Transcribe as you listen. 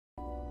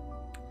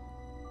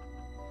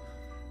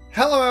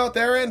Hello out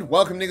there and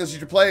welcome to English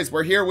Teacher Plays.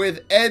 We're here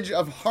with Edge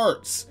of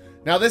Hearts.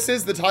 Now this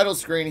is the title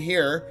screen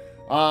here.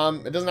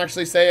 It doesn't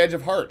actually say Edge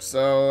of Hearts.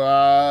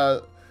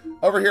 So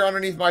over here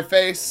underneath my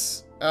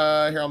face,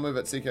 here I'll move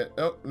it so you can,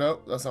 oh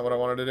no, that's not what I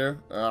wanted to do.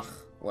 Ugh,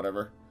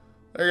 whatever.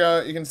 There you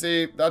go, you can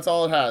see that's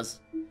all it has.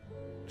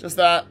 Just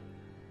that.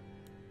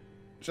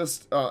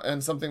 Just,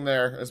 and something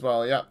there as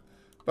well, yeah.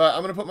 But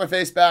I'm gonna put my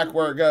face back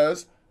where it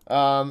goes,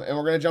 and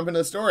we're gonna jump into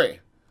the story.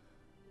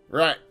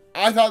 Right.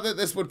 I thought that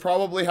this would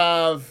probably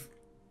have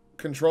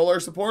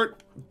controller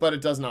support, but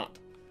it does not.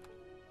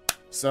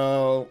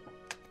 So,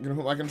 I'm going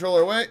to put my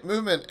controller away.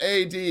 Movement,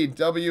 A, D,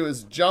 W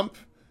is jump.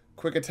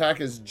 Quick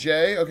attack is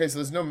J. Okay, so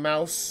there's no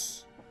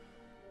mouse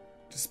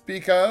to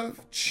speak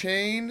of.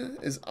 Chain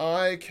is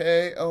I,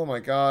 K. Oh my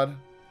god.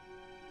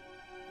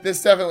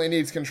 This definitely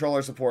needs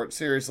controller support,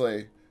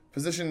 seriously.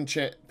 Position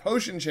chain,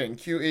 potion chain,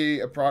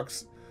 QE,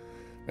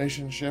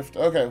 approximation shift.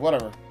 Okay,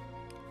 whatever.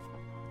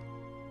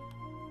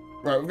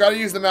 Right, we've got to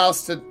use the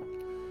mouse to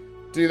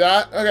do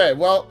that. Okay,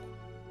 well,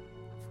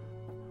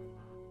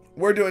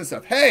 we're doing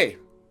stuff. Hey!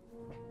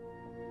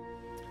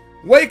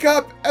 Wake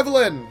up,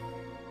 Evelyn!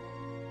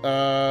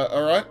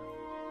 Alright.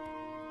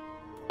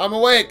 I'm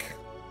awake.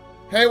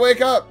 Hey,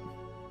 wake up!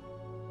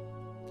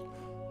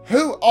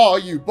 Who are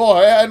you,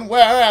 boy, and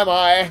where am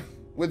I?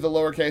 With the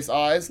lowercase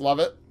i's. Love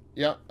it.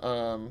 Yeah,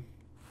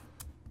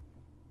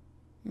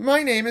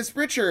 my name is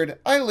Richard.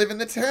 I live in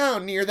the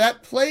town near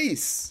that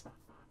place.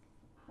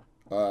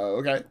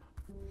 Okay.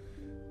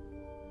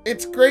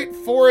 It's Great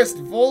Forest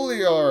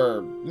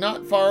Volior,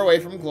 not far away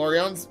from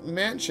Glorion's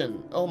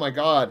mansion. Oh my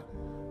god.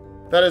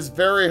 That is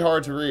very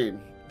hard to read.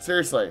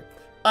 Seriously.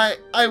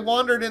 I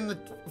wandered in the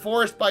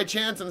forest by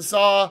chance and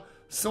saw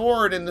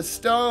sword in the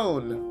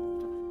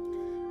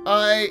stone.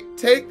 I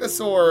take the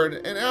sword,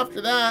 and after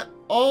that,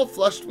 all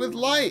flushed with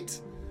light.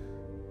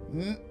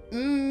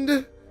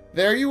 And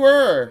there you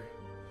were.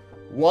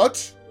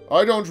 What?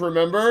 I don't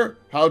remember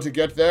how to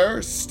get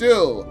there.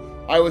 Still,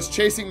 I was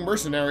chasing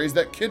mercenaries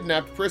that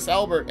kidnapped Prince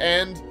Albert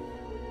and...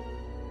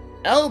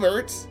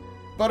 Albert?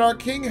 But our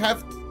king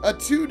have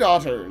 2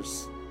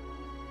 daughters.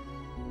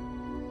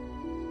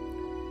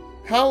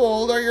 How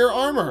old are your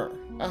armor?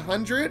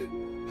 100?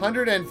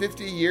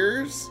 150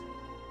 years?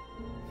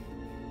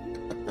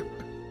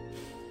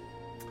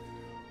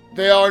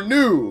 They are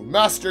new.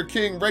 Master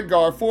King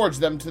Redgar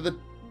forged them to the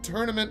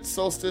tournament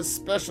solstice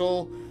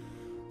special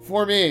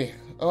for me.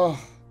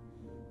 Oh.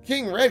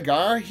 King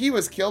Redgar, he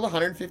was killed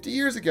 150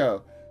 years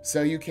ago.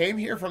 So you came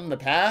here from the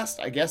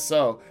past? I guess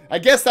so. I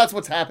guess that's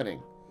what's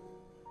happening.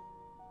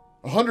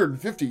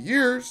 150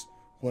 years?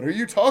 What are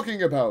you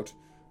talking about?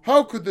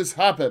 How could this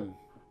happen?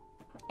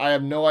 I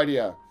have no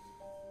idea.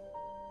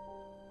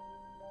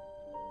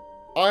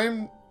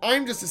 I'm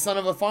just a son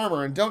of a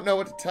farmer and don't know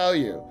what to tell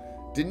you.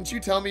 Didn't you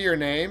tell me your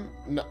name?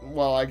 No,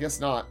 well, I guess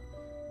not.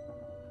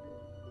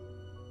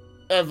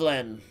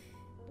 Evelyn.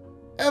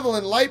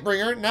 Evelyn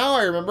Lightbringer, now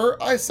I remember,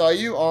 I saw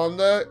you on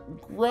the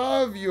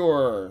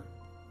gravure.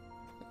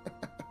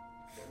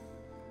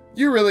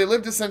 You really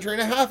lived a century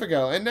and a half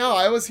ago, and now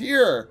I was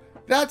here.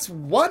 That's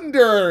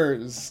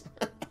wonders!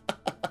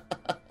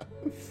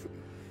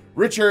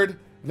 Richard,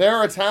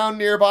 there a town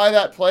nearby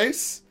that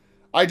place?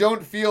 I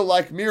don't feel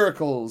like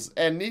miracles,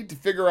 and need to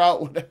figure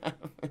out what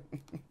happened.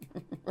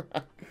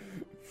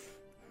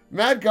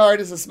 Madgard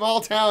is a small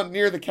town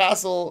near the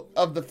castle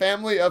of the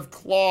family of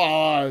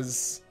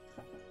Claus.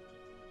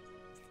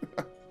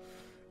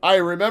 I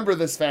remember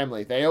this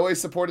family. They always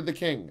supported the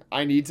king.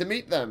 I need to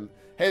meet them.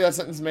 Hey, that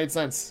sentence made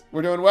sense.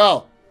 We're doing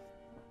well.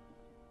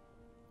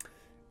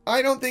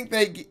 I don't think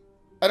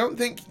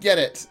get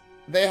it.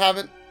 They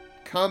haven't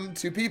come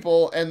to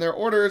people, and their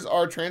orders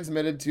are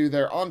transmitted to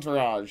their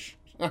entourage.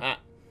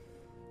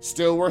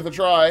 Still worth a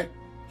try.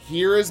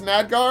 Here is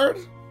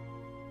Madgard?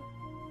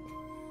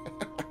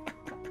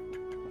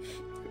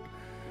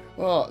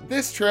 Well,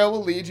 this trail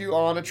will lead you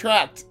on a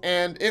tract,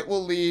 and it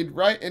will lead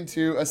right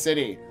into a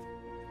city.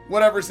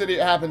 Whatever city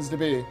it happens to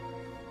be.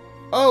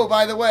 Oh,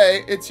 by the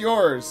way, it's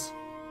yours.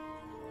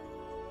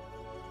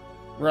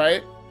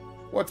 Right?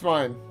 What's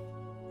mine?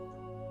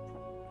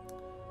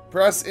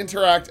 Press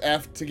Interact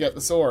F to get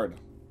the sword.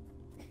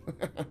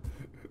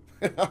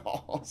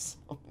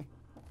 Awesome.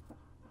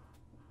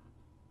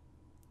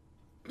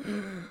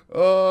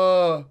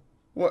 What?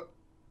 What?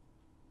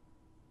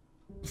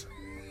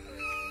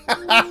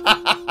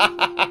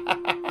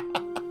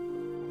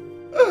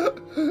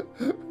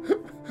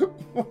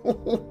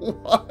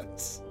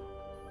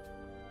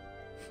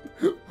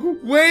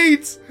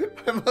 Wait!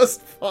 I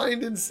must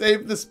find and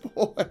save this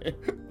boy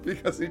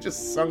because he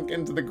just sunk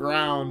into the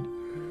ground.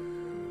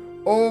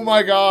 Oh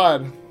my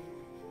god.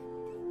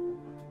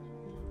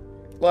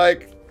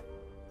 Like...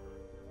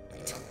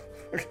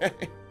 Okay.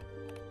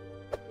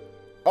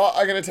 Oh,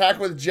 I can attack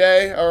with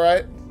J,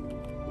 alright.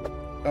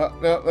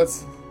 No,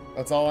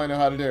 that's all I know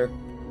how to do.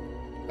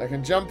 I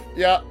can jump,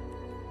 yeah.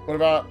 What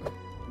about...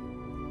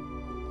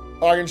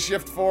 Oh, I can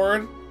shift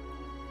forward.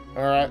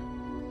 Alright.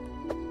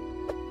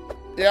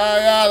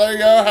 Yeah, there you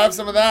go. Have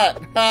some of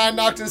that. I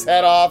knocked his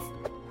head off.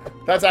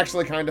 That's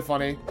actually kind of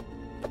funny.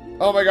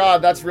 Oh my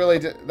god, that's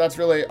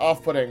really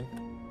off-putting.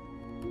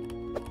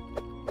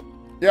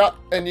 Yep,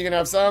 and you can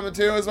have some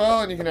too as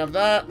well, and you can have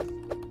that.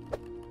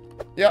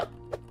 Yep.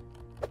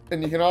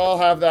 And you can all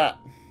have that.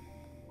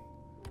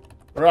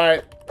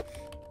 Right.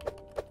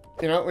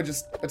 You know, we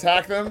just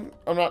attack them.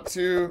 I'm not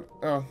too...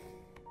 Oh.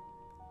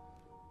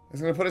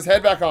 He's gonna put his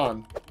head back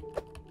on.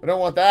 I don't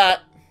want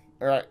that.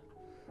 Alright.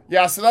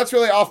 Yeah, so that's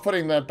really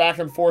off-putting, the back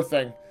and forth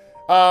thing.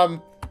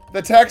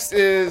 The text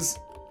is,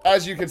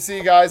 as you can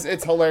see, guys,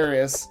 it's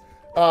hilarious.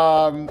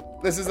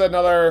 This is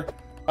another,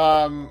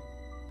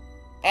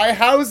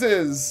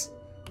 houses,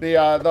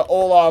 the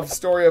Olaf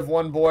story of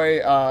one boy,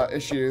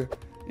 issue,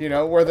 you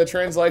know, where the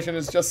translation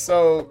is just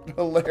so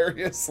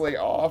hilariously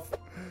off.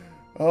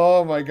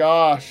 Oh my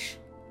gosh.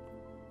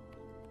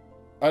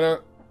 I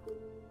don't...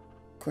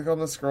 Click on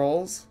the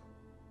scrolls.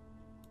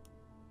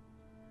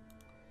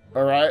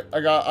 Alright,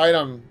 I got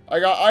item. I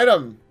got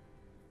item!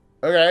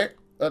 Okay,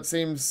 that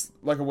seems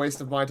like a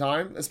waste of my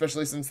time,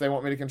 especially since they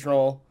want me to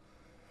control.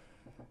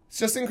 It's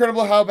just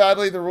incredible how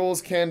badly the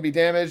rules can be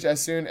damaged as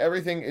soon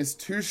everything is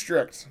too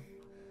strict.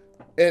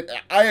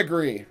 I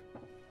agree.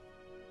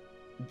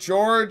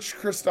 George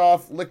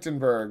Christoph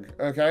Lichtenberg,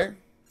 okay?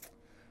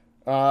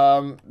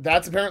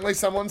 That's apparently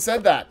someone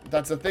said that.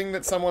 That's a thing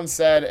that someone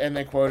said and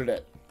they quoted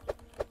it.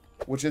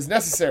 Which is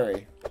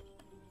necessary.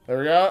 There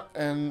we go.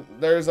 And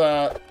there's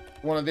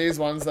one of these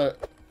ones that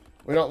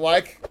we don't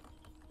like.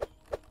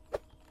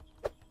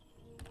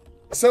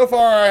 So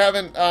far I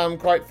haven't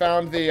quite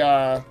found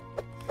the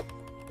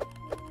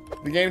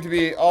game to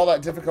be all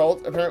that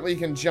difficult. Apparently you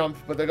can jump,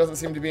 but there doesn't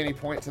seem to be any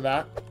point to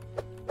that.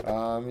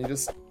 You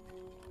just...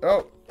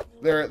 Oh,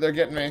 they're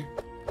getting me.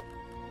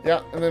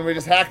 Yeah, and then we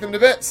just hack them to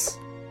bits.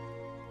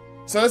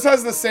 So this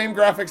has the same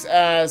graphics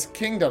as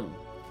Kingdom.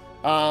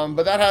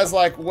 But that has,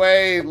 like,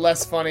 way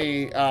less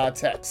funny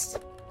text.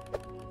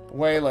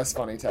 Way less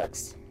funny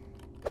text.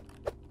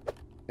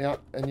 Yeah,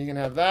 and you can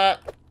have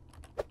that.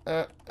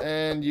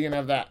 And you can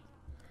have that.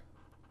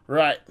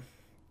 Right.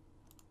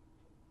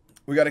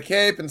 We got a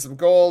cape and some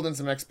gold and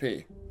some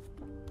XP.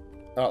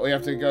 Oh, we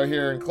have to go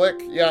here and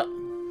click. Yeah.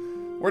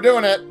 We're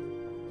doing it.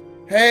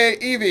 Hey,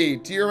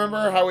 EViE, do you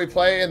remember how we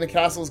play in the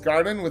castle's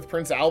garden with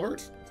Prince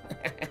Albert?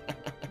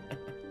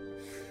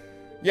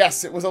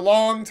 Yes, it was a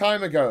long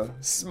time ago.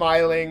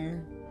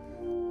 Smiling.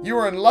 You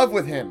were in love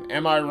with him,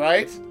 am I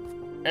right?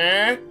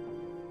 Eh?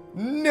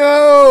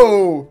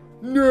 No!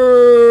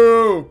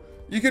 No!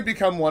 You could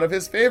become one of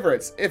his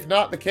favorites, if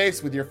not the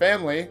case with your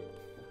family.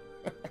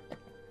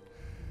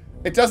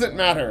 It doesn't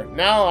matter.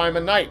 Now I'm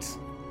a knight.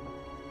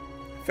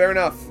 Fair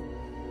enough.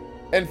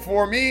 And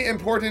for me,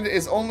 important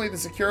is only the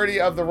security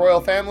of the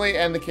royal family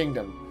and the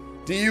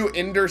kingdom. Do you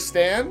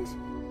understand?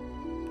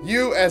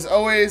 You, as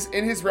always,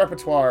 in his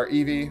repertoire,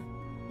 EViE.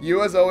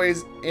 You, as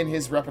always, in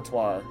his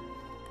repertoire.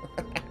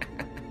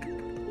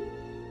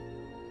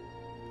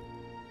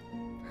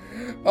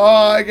 Oh,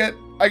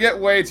 I get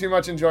way too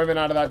much enjoyment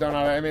out of that, don't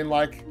I? I mean,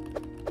 like,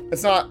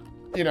 it's not,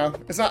 you know,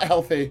 it's not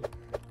healthy.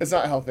 It's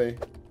not healthy.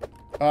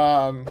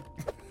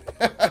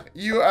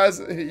 You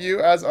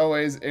as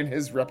always in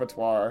his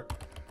repertoire.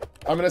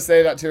 I'm gonna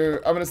say that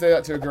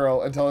to a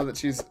girl and tell her that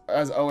she's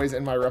as always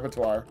in my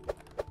repertoire.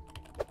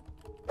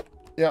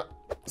 Yeah.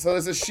 So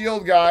there's a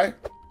shield guy.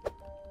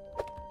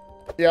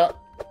 Yeah.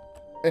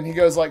 And he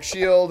goes like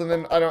shield and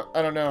then I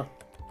don't know.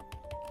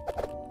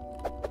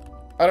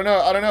 I don't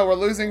know. We're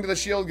losing to the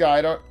shield guy.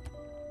 I don't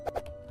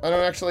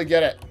actually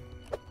get it.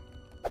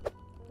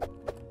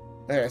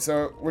 Okay,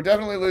 so we're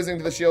definitely losing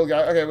to the shield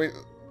guy. Okay, we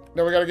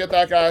gotta get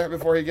that guy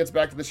before he gets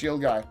back to the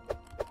shield guy.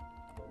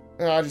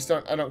 No,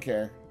 I don't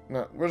care.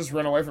 No, we'll just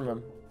run away from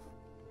him.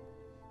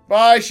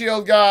 Bye,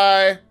 shield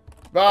guy.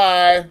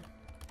 Bye.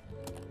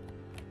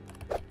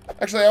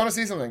 Actually, I want to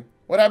see something.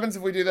 What happens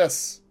if we do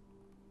this?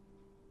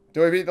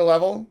 Do we beat the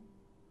level?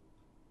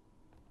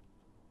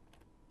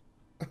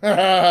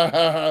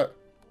 I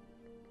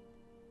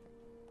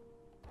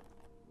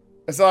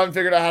still haven't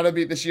figured out how to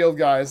beat the shield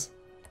guys.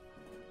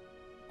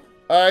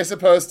 I'm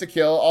supposed to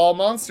kill all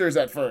monsters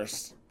at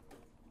first.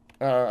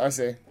 I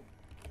see.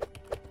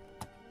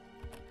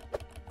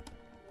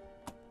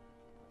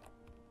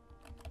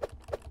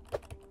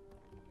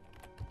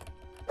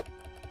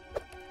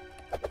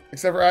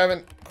 Except for I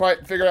haven't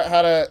quite figured out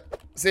how to...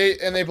 See,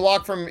 and they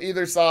block from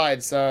either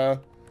side, so...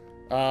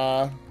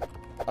 I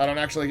don't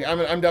actually...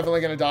 I'm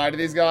definitely gonna die to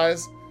these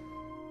guys.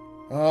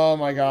 Oh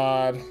my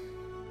god.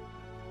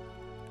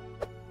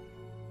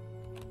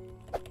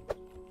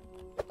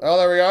 Oh,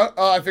 there we go.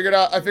 Oh, I figured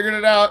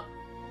it out.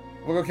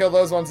 We'll go kill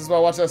those ones as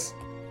well. Watch this.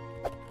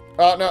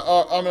 Oh, no.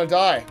 Oh, I'm gonna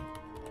die.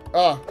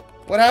 Oh,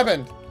 what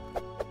happened?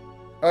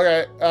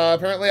 Okay,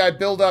 apparently I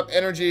build up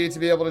energy to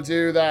be able to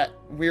do that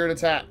weird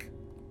attack.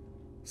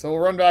 So we'll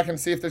run back and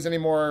see if there's any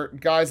more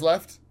guys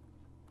left.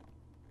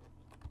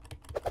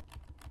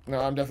 No,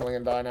 I'm definitely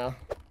gonna die now.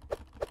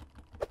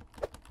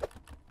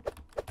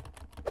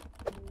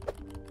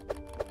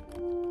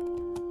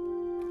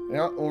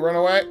 Yeah, we'll run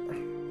away.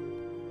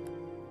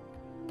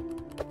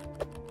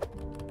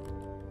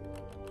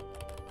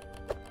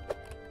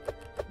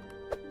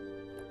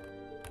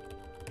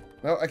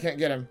 No, I can't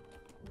get him.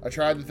 I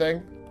tried the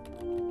thing.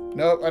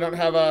 Nope, I don't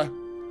have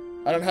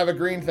a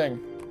green thing.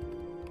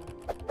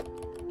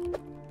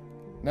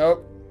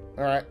 Nope.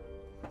 Alright.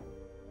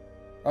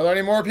 Are there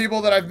any more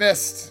people that I've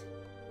missed?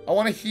 I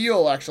want to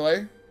heal,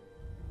 actually.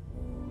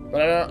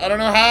 But I don't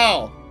know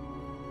how.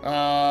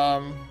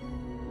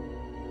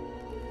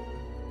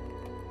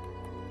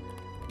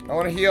 I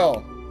want to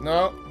heal.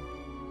 No.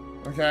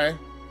 Okay.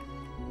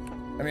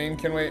 I mean,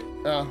 can we...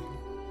 do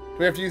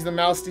we have to use the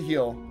mouse to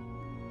heal?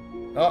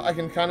 Oh, I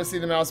can kind of see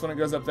the mouse when it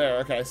goes up there.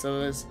 Okay, so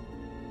there's...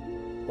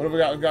 What have we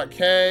got? We've got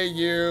K,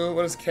 U...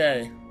 What is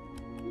K?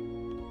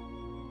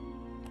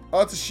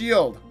 Oh, it's a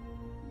shield.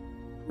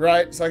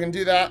 Right, so I can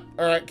do that.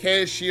 Alright,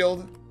 K is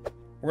shield.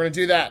 We're gonna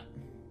do that.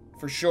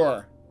 For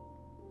sure.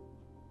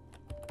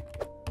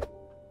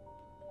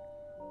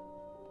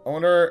 I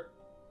wonder...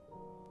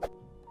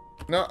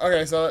 No,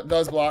 okay, so it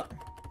does block.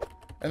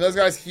 And those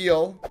guys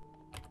heal.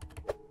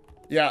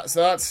 Yeah,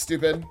 so that's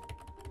stupid.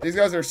 These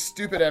guys are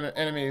stupid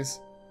enemies.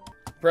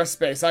 Press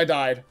space. I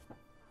died.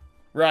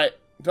 Right.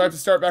 Do I have to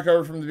start back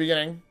over from the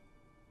beginning?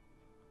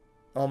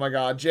 Oh my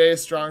god. J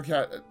is strong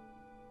cat.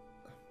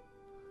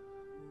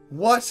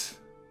 What?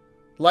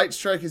 Light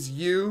strike is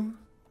U.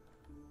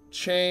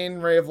 Chain,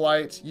 ray of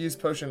light. Use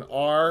potion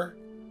R.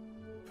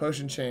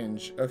 Potion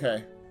change.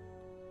 Okay.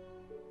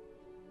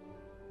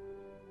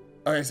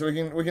 Okay, so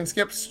we can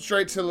skip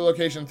straight to the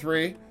location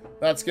 3.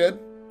 That's good.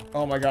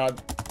 Oh my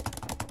god.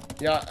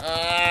 Yeah.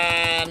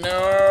 Ah,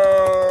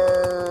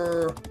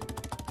 no.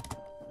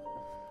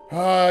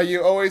 Ah,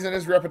 you always in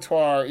his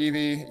repertoire,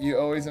 EViE. You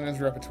always in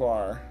his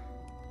repertoire.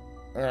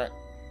 Alright.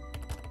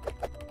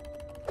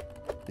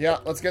 Yeah,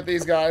 let's get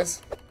these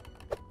guys.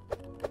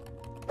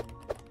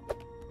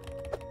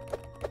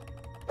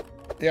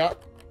 Yeah.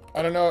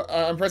 I don't know.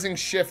 I'm pressing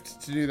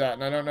shift to do that,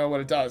 and I don't know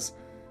what it does.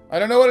 I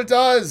don't know what it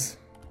does!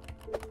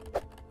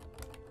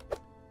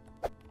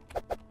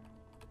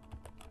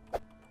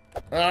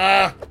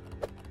 Ah!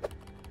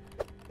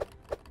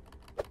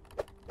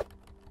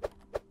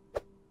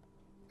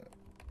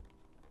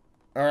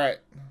 Alright.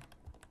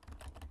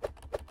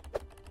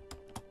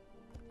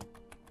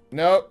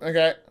 Nope,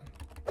 okay.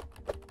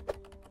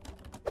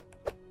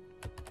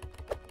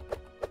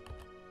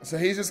 So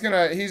he's just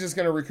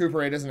gonna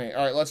recuperate, isn't he?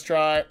 Alright, let's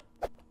try.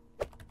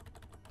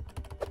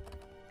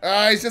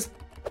 He's just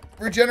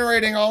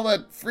regenerating all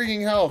that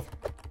freaking health.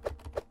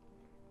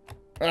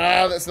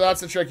 So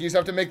that's the trick. You just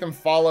have to make them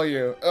follow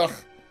you. Ugh.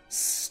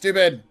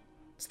 Stupid.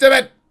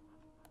 Stupid!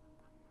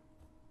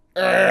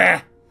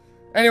 Ugh.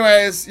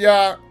 Anyways,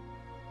 yeah.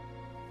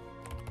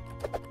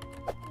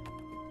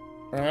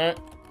 Alright.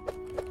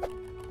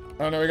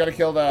 Oh no, we gotta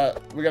kill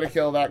that. We gotta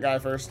kill that guy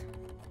first.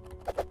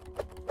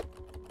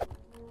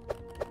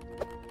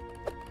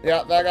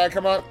 Yeah, that guy,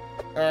 come on.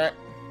 Alright.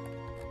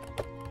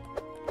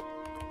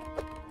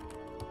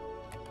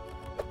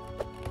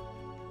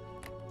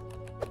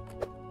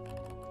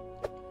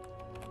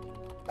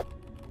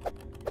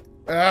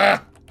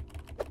 Ah!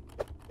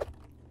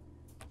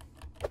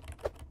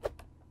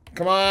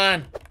 Come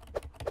on!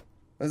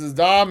 This is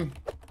dumb.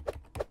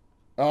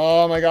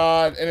 Oh my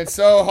god. And it's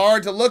so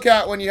hard to look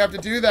at when you have to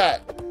do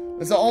that.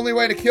 It's the only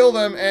way to kill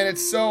them, and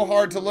it's so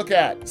hard to look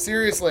at.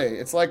 Seriously.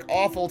 It's like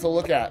awful to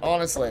look at,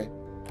 honestly.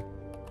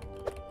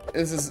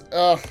 This is,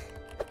 ugh.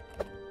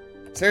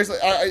 Seriously,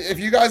 if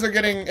you guys are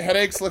getting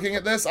headaches looking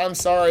at this, I'm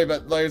sorry,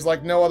 but there's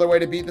like no other way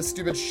to beat the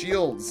stupid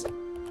shields.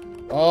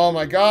 Oh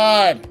my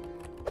god.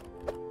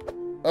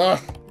 Ugh.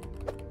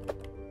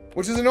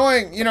 Which is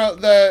annoying, you know,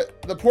 the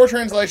poor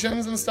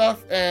translations and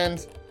stuff,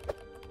 and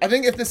I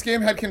think if this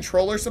game had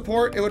controller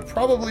support, it would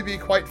probably be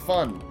quite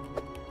fun.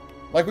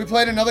 Like, we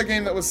played another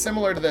game that was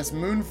similar to this,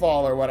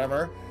 Moonfall or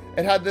whatever.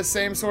 It had this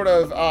same sort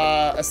of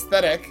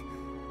aesthetic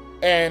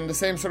and the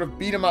same sort of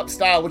beat-em-up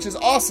style, which is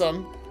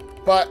awesome,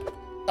 but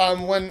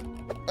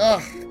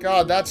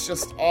god, that's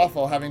just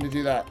awful having to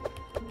do that.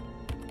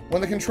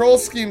 When the control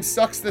scheme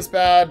sucks this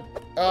bad,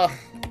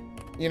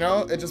 you know,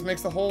 it just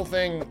makes the whole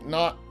thing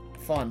not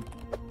fun.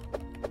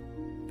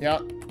 Yeah,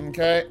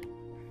 okay.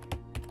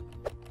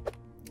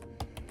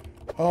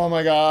 Oh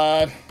my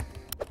god.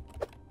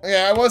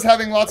 Yeah, I was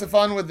having lots of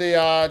fun with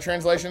the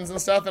translations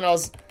and stuff, and I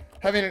was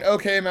having an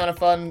okay amount of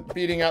fun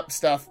beating up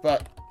stuff,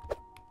 but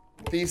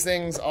these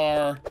things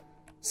are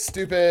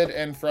stupid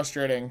and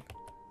frustrating.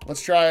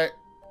 Let's try it.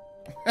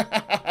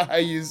 I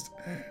used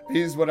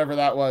whatever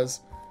that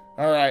was.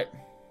 Alright.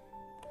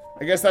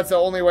 I guess that's the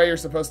only way you're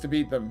supposed to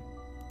beat them.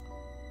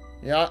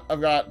 Yeah,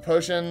 I've got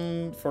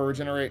potion for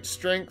regenerate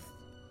strength.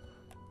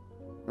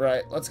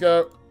 Right, let's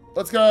go.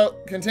 Let's go.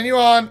 Continue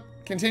on.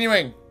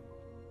 Continuing.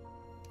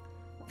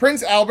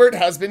 Prince Albert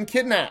has been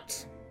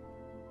kidnapped.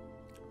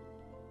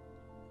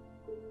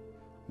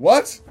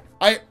 What?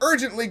 I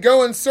urgently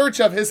go in search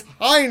of His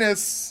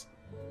Highness.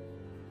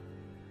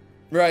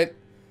 Right.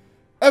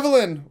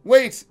 Evelyn,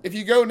 wait. If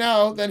you go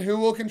now, then who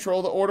will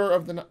control the order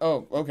of the...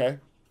 Oh, okay.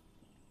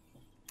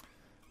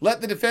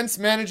 Let the defense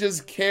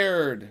manages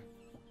cared.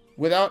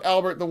 Without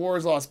Albert, the war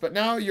is lost. But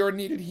now you're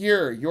needed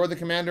here. You're the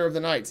commander of the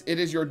knights. It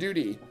is your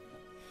duty.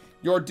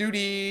 Your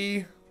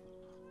duty...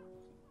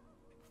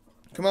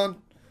 Come on.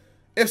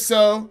 If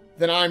so,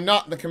 then I'm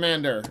not the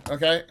commander,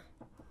 okay?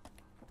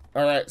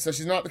 Alright, so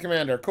she's not the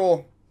commander.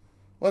 Cool.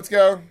 Let's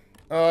go.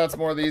 Oh, that's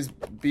more of these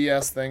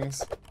BS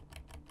things.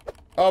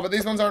 Oh, but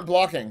these ones aren't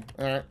blocking.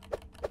 Alright.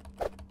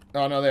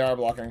 Oh, no, they are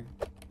blocking.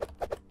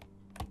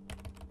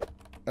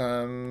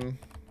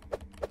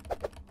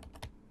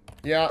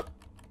 Yeah.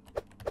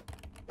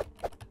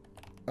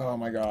 Oh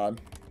my god.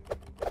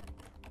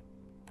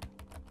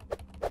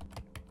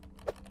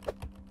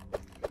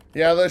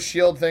 Yeah, those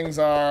shield things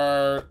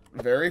are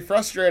very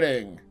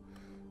frustrating.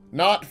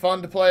 Not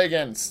fun to play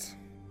against.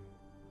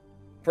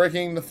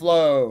 Breaking the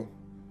flow.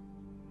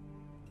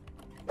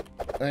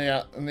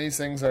 Yeah, and these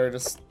things are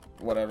just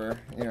whatever.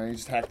 You know, you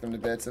just hack them to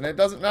bits, and it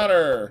doesn't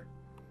matter.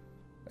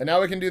 And now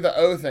we can do the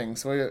O thing,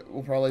 so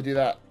we'll probably do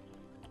that.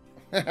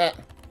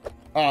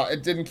 Oh,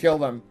 it didn't kill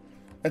them.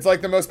 It's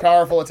like the most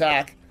powerful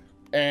attack,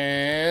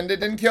 and it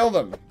didn't kill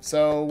them.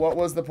 So what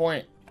was the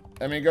point?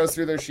 I mean, it goes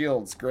through their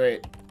shields.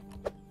 Great.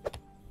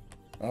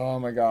 Oh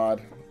my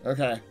god.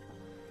 Okay.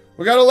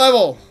 We got a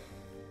level.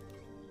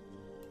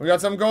 We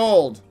got some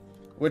gold,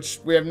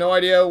 which we have no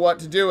idea what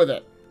to do with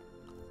it.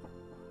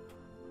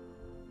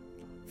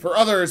 For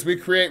others, we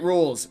create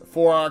rules.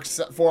 For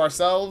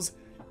ourselves,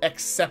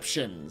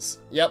 exceptions.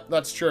 Yep,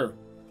 that's true.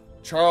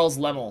 Charles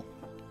Lemmel.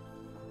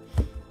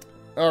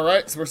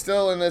 Alright, so we're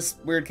still in this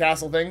weird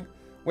castle thing.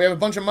 We have a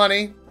bunch of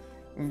money.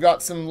 We've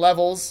got some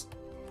levels,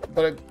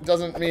 but it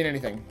doesn't mean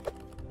anything.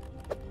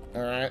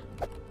 Alright.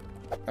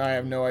 I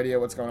have no idea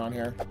what's going on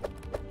here.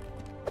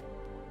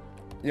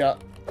 Yeah.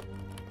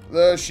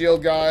 The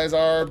shield guys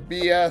are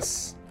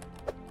BS.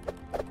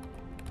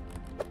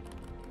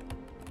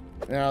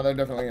 No, they're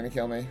definitely gonna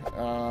kill me.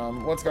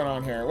 What's going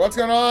on here? What's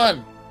going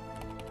on?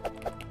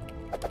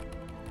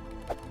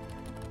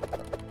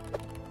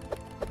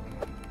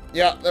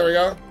 Yeah, there we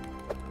go.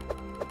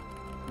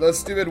 Those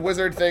stupid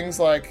wizard things,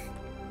 like,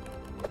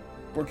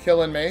 were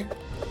killing me.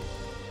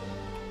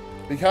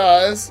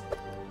 Because,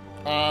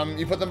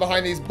 you put them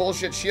behind these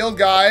bullshit shield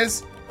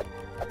guys.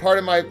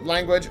 Pardon my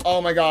language.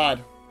 Oh my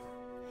god.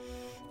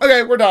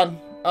 Okay, we're done.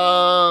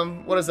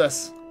 What is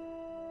this?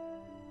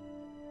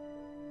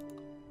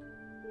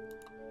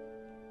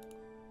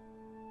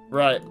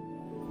 Right.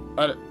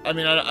 I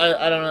mean,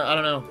 I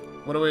don't know.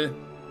 What do we...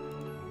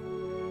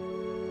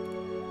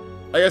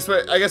 I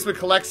guess we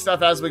collect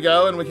stuff as we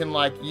go and we can,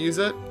 like, use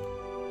it.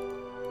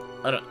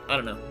 I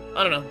don't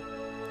know.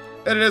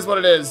 It is what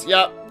it is.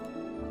 Yep.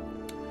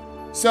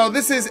 So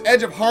this is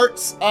Edge of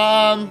Hearts.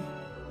 I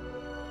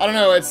don't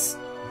know, it's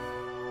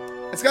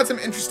got some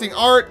interesting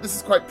art. This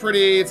is quite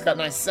pretty. It's got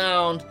nice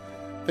sound.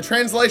 The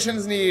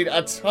translations need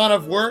a ton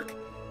of work.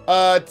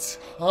 A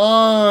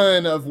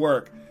ton of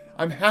work.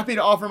 I'm happy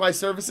to offer my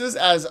services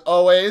as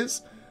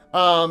always.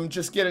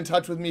 Just get in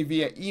touch with me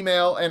via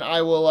email and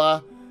I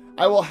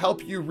will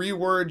help you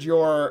reword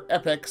your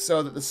epic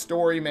so that the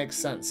story makes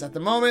sense. At the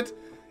moment,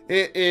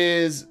 it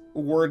is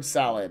word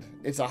salad.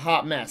 It's a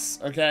hot mess,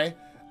 okay?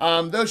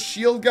 Those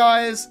shield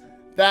guys,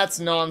 that's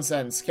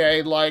nonsense,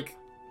 okay? Like,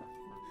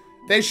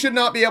 they should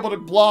not be able to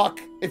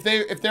block. If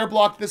they're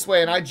blocked this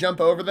way and I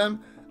jump over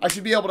them, I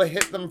should be able to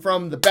hit them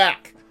from the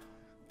back.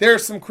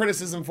 There's some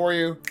criticism for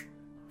you.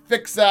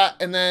 Fix that,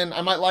 and then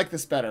I might like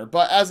this better.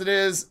 But as it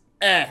is,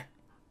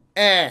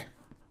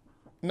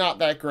 not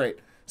that great.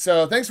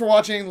 So thanks for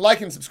watching.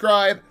 Like and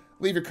subscribe.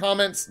 Leave your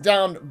comments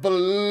down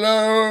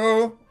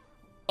below.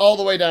 All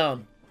the way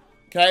down.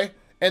 Okay?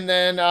 And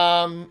then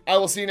I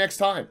will see you next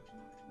time.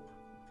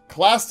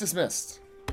 Class dismissed.